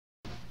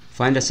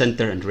Find the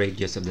center and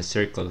radius of the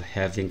circle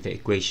having the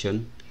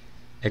equation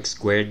x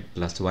squared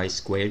plus y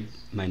squared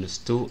minus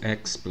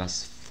 2x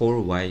plus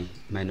 4y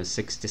minus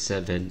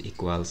 67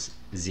 equals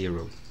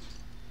 0.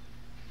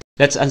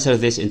 Let's answer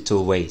this in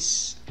two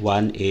ways.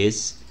 One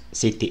is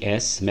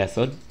CTS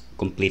method,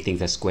 completing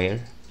the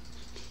square.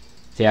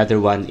 The other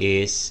one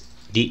is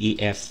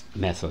DEF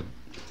method.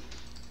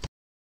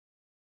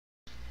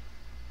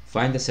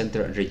 Find the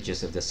center and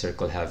radius of the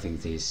circle having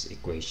this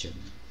equation.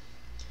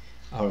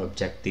 Our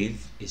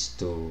objective is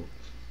to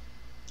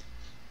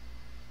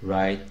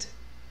write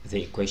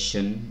the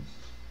equation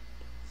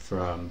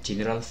from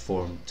general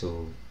form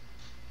to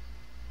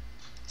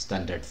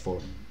standard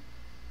form.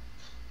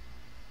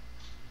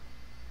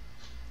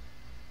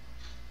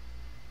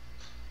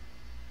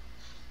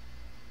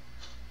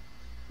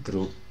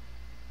 Group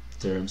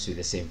terms with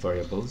the same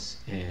variables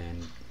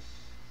and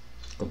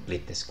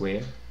complete the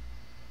square.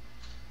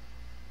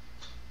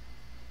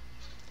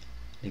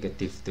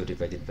 Negative 2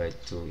 divided by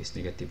 2 is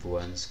negative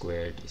 1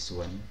 squared is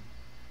 1.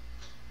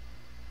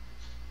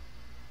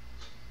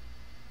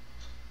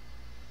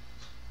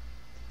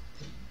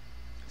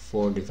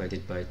 Four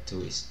divided by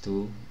 2 is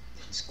 2.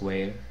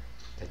 Square,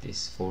 that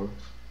is 4.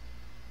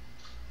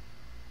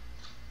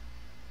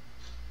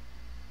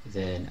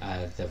 Then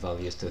add the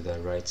values to the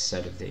right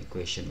side of the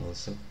equation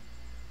also.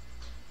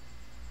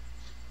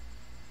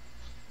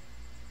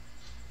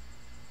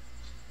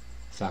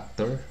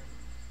 Factor.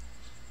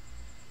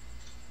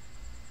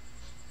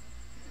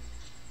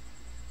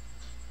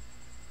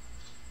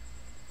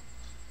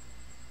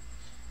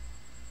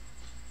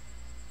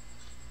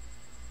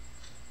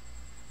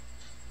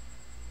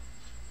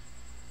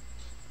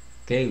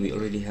 Okay, we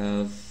already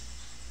have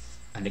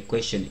an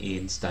equation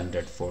in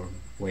standard form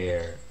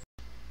where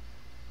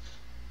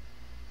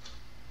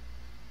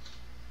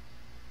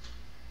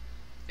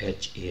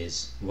h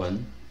is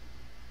 1,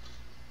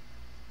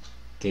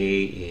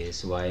 k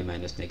is y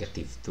minus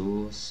negative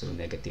 2, so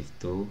negative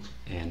 2,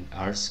 and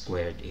r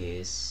squared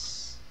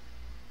is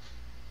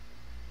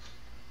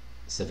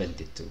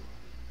 72.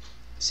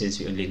 Since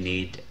we only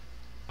need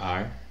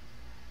r,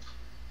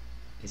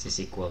 this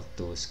is equal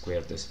to square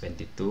root of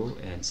 72,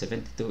 and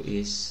 72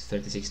 is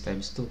 36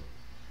 times 2.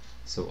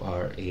 So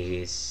r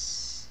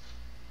is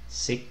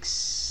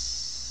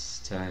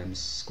 6 times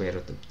square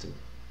root of 2.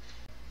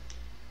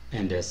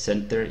 And the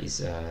center is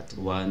at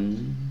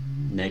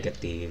 1,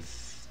 negative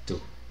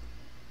 2.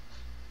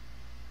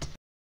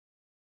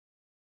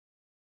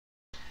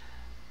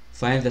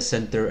 Find the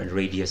center and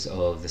radius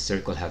of the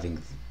circle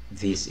having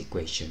this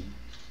equation.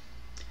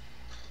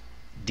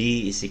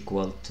 D is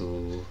equal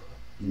to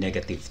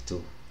negative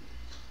 2.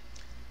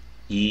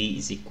 E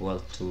is equal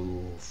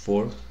to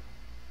 4.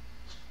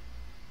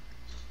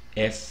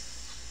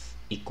 F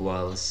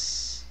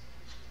equals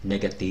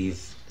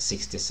negative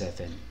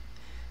 67.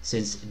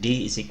 Since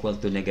D is equal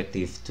to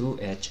negative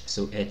 2h,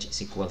 so h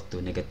is equal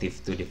to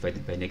negative 2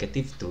 divided by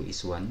negative 2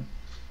 is 1.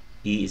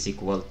 E is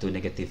equal to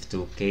negative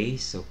 2k,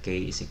 so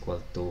k is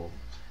equal to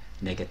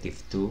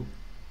negative 2.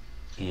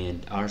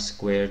 And r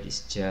squared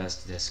is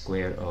just the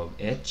square of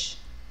h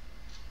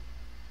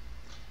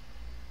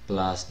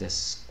plus the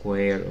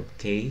square of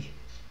k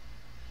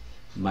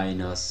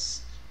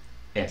minus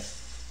f.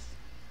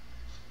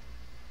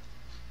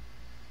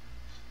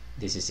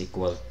 This is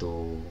equal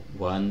to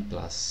 1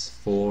 plus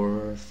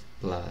 4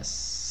 plus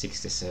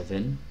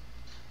 67.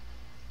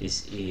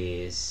 This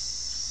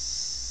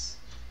is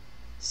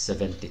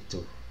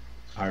 72.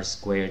 R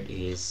squared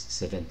is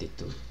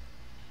 72.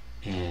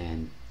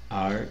 And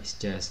r is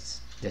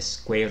just the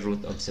square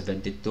root of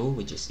 72,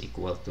 which is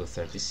equal to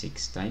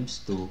 36 times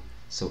 2.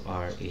 So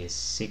r is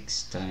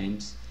 6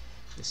 times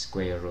the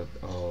square root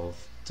of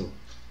 2.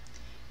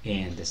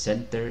 And the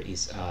center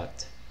is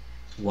at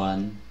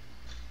 1,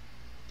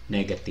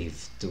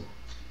 negative 2.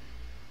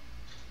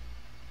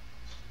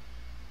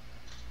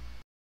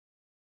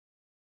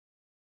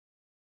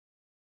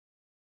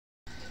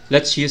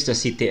 Let's use the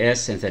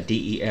CTS and the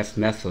DEF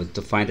method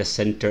to find the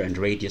center and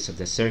radius of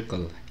the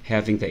circle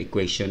having the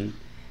equation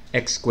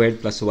x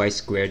squared plus y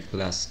squared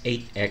plus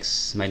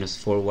 8x minus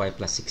 4y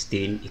plus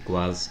 16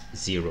 equals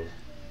 0.